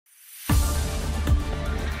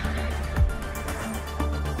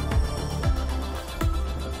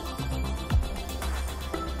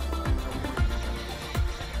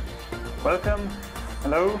Welcome,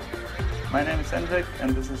 hello, my name is Hendrik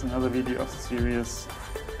and this is another video of the series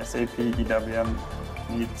SAP EWM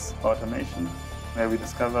Meets Automation, where we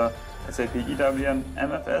discover SAP EWM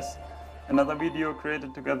MFS, another video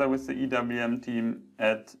created together with the EWM team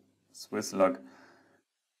at Swisslog.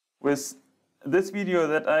 With this video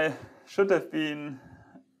that I should have been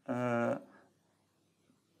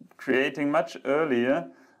creating much earlier,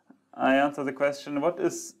 I answer the question, what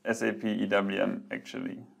is SAP EWM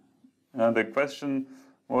actually? The question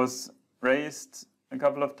was raised a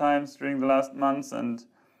couple of times during the last months, and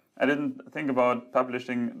I didn't think about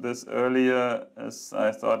publishing this earlier as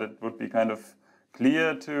I thought it would be kind of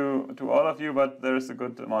clear to all of you, but there is a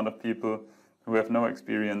good amount of people who have no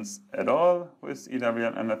experience at all with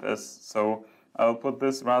EWM MFS, so I'll put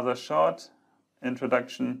this rather short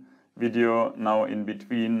introduction video now in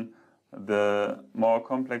between the more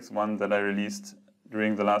complex one that I released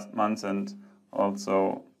during the last months and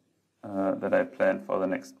also that I planned for the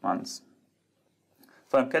next months.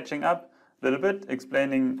 So I'm catching up a little bit,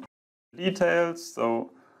 explaining details,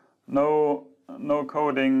 so no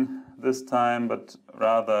coding this time, but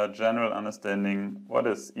rather general understanding what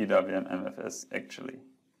is EWM MFS actually.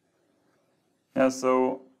 Yeah,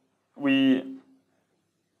 so you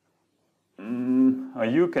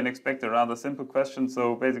can expect a rather simple question,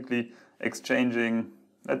 so basically exchanging,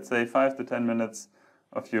 let's say, 5 to 10 minutes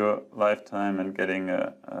of your lifetime and getting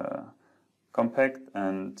a compact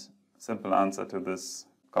and simple answer to this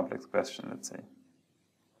complex question, let's say.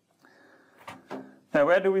 Now,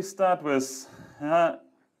 where do we start with?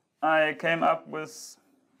 I came up with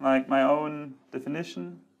my own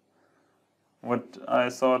definition, what I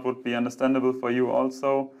thought would be understandable for you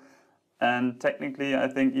also. And technically, I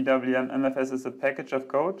think EWM MFS is a package of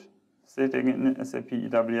code sitting in SAP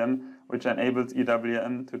EWM, which enables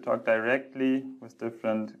EWM to talk directly with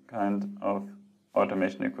different kind of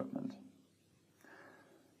automation equipment.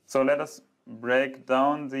 So let us break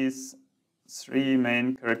down these three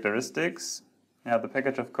main characteristics. The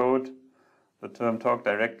package of code, the term talk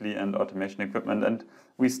directly, and automation equipment. And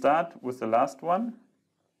we start with the last one.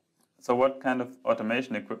 So what kind of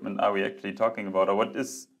automation equipment are we actually talking about, or what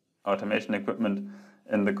is automation equipment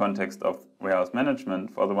in the context of warehouse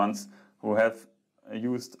management for the ones who have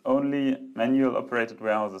used only manual operated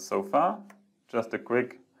warehouses so far? Just a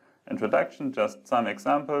quick introduction, just some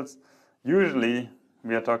examples. Usually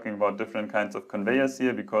we are talking about different kinds of conveyors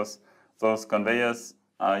here because those conveyors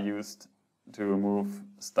are used to move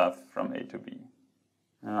stuff from A to B.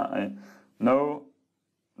 I know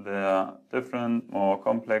there are different, more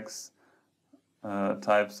complex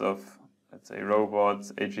types of, let's say,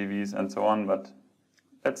 robots, AGVs, and so on, but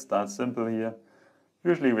let's start simple here.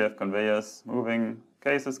 Usually we have conveyors moving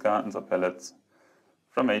cases, cartons, or pallets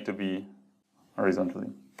from A to B horizontally.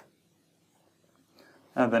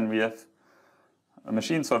 And then we have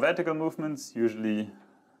machines for vertical movements, usually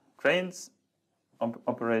cranes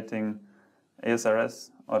operating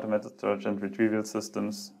ASRS, automated storage and retrieval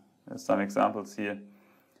systems. There's some examples here.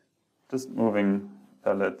 Just moving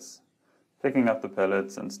pallets, picking up the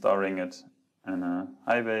pallets and storing it in a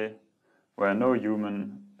highway where no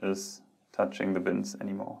human is touching the bins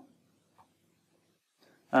anymore.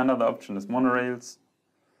 Another option is monorails,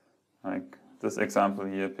 like this example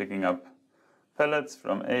here, picking up pallets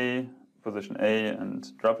from position A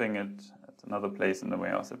and dropping it at another place in the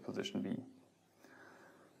warehouse at position B.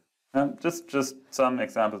 Just some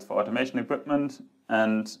examples for automation equipment,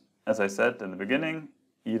 and as I said in the beginning,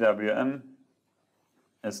 EWM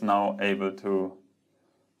is now able to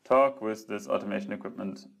talk with this automation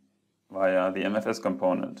equipment via the MFS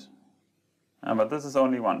component. But this is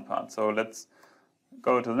only one part, so let's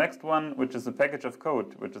go to the next one, which is a package of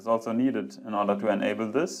code, which is also needed in order to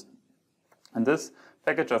enable this. And this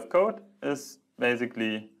package of code is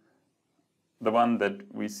basically the one that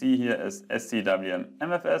we see here as SCWM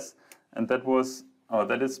MFS, and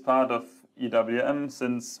that is part of EWM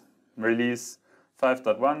since release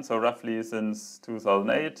 5.1, so roughly since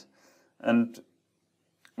 2008. And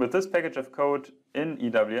with this package of code in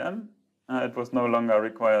EWM, it was no longer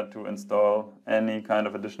required to install any kind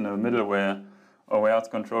of additional middleware or warehouse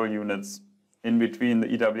control units in between the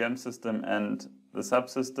EWM system and the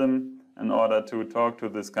subsystem in order to talk to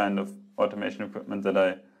this kind of automation equipment that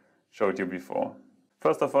I showed you before.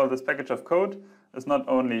 First of all, this package of code is not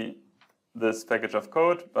only this package of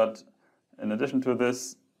code, but in addition to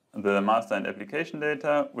this, the master and application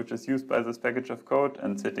data, which is used by this package of code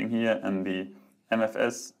and sitting here in the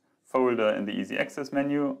MFS folder in the easy access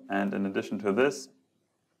menu. And in addition to this,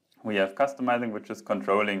 we have customizing, which is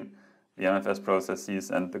controlling the MFS processes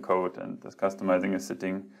and the code. And this customizing is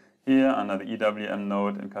sitting here under the EWM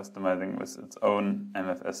node and customizing with its own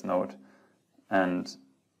MFS node and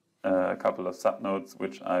a couple of subnodes,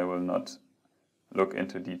 which I will not look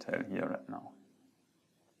into detail here right now.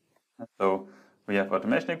 So we have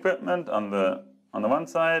automation equipment on the one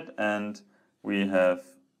side, and we have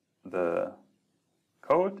the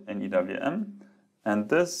code in EWM, and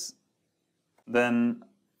this then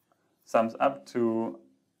sums up to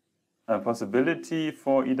a possibility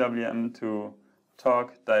for EWM to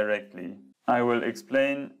talk directly. I will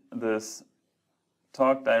explain this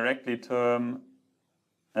talk directly term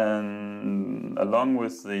along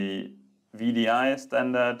with the VDI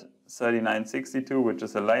standard 3962, which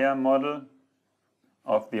is a layer model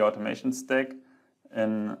of the automation stack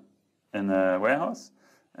in a warehouse.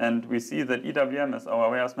 And we see that EWM, as our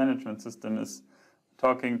warehouse management system, is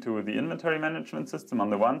talking to the inventory management system on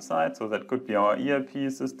the one side, so that could be our ERP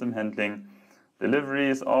system handling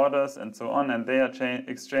deliveries, orders, and so on, and they are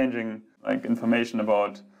exchanging like information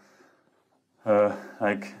about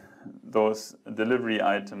like those delivery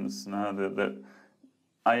items. The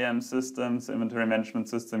IM systems, inventory management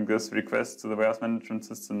system, gives requests to the warehouse management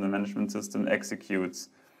system, the management system executes.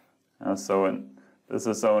 This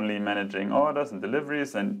is only managing orders and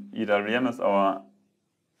deliveries, and EWM as our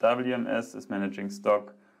WMS is managing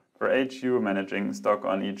stock per HU, managing stock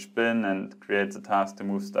on each bin, and creates a task to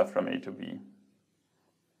move stuff from A to B.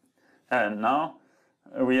 And now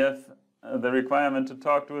we have the requirement to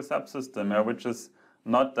talk to a subsystem, which is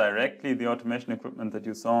not directly the automation equipment that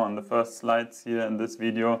you saw on the first slides here in this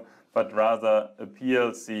video, but rather a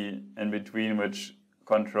PLC in between which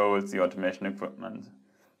controls the automation equipment.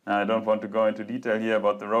 I don't want to go into detail here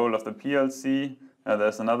about the role of the PLC.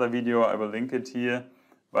 There's another video, I will link it here,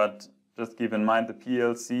 but just keep in mind the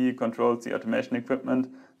PLC controls the automation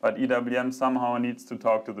equipment, but EWM somehow needs to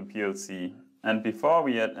talk to the PLC. And before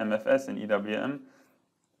we had MFS in EWM,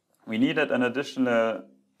 we needed an additional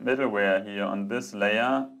middleware here on this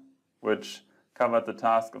layer, which covered the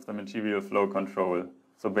task of the material flow control.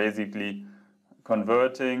 So basically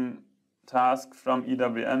converting task from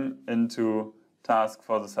EWM into task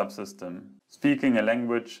for the subsystem, speaking a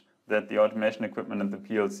language that the automation equipment and the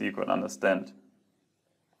PLC could understand.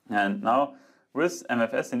 And now with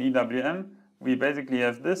MFS and EWM, we basically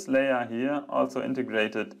have this layer here also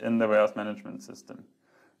integrated in the warehouse management system.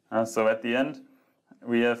 So at the end,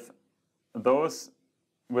 we have those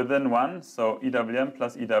within one, so EWM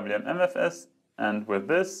plus EWM MFS, and with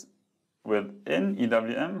this, within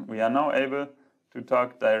EWM, we are now able to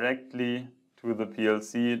talk directly to the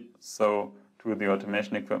PLC, so to the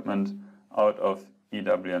automation equipment out of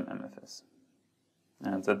EWM MFS.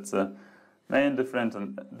 And that's the main difference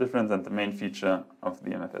and the main feature of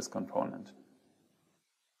the MFS component.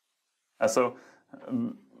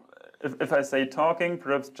 If I say talking,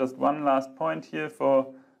 perhaps just one last point here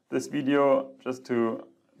for this video, just to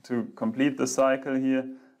complete the cycle here.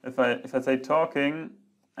 If I say talking,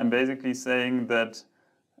 I'm basically saying that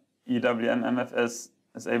EWM MFS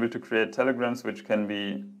is able to create telegrams which can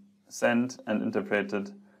be sent and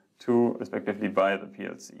interpreted to, respectively, by the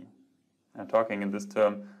PLC. And talking in this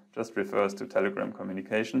term just refers to telegram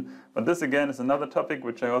communication. But this again is another topic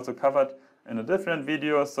which I also covered in a different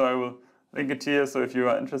video, so I will link it here. So if you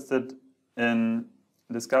are interested in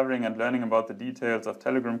discovering and learning about the details of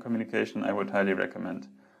telegram communication, I would highly recommend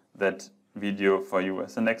that video for you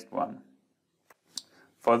as the next one.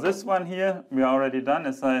 For this one here, we are already done.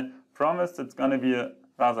 As I promised, it's going to be a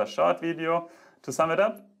rather short video. To sum it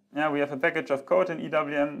up, we have a package of code in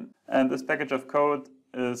EWM, and this package of code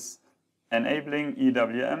is enabling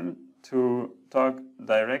EWM to talk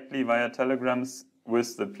directly via telegrams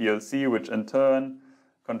with the PLC, which in turn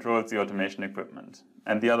controls the automation equipment.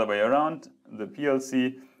 And the other way around, the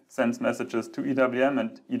PLC sends messages to EWM,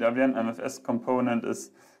 and EWM MFS component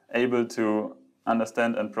is able to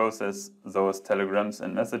understand and process those telegrams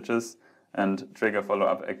and messages and trigger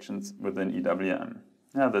follow-up actions within EWM.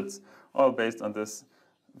 That's all based on this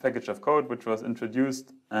package of code which was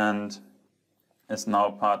introduced and is now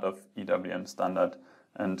part of EWM standard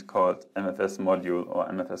and called MFS module or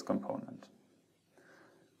MFS component.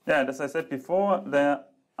 And as I said before, there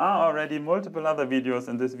are already multiple other videos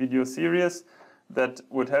in this video series that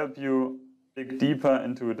would help you dig deeper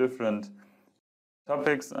into different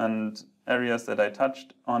topics and areas that I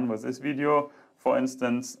touched on with this video. For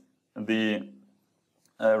instance, the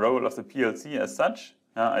role of the PLC as such.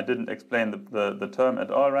 I didn't explain the term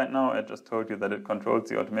at all right now. I just told you that it controls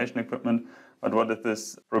the automation equipment. But what is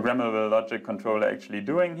this programmable logic controller actually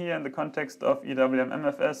doing here in the context of EWM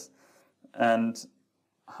MFS? And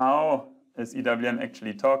how is EWM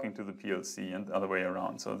actually talking to the PLC and the other way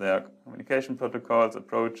around? So there are communication protocols,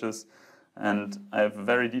 approaches, and I have a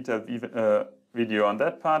very detailed video on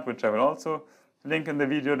that part, which I will also link in the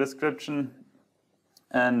video description.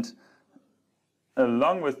 And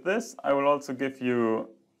along with this, I will also give you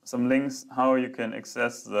some links how you can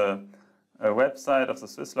access the website of the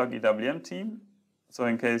Swisslog EWM team. So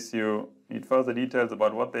in case you need further details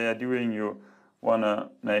about what they are doing, you want to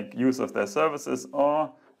make use of their services,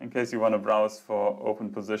 or in case you want to browse for open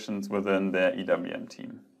positions within their EWM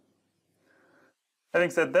team. Having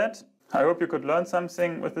said that, I hope you could learn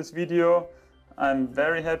something with this video. I'm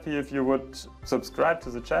very happy if you would subscribe to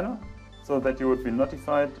the channel so that you would be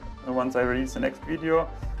notified once I release the next video.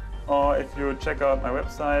 Or if you check out my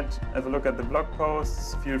website, have a look at the blog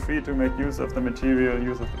posts, feel free to make use of the material,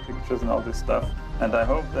 use of the pictures and all this stuff. And I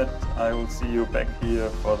hope that I will see you back here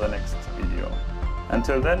for the next video.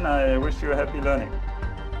 Until then, I wish you a happy learning.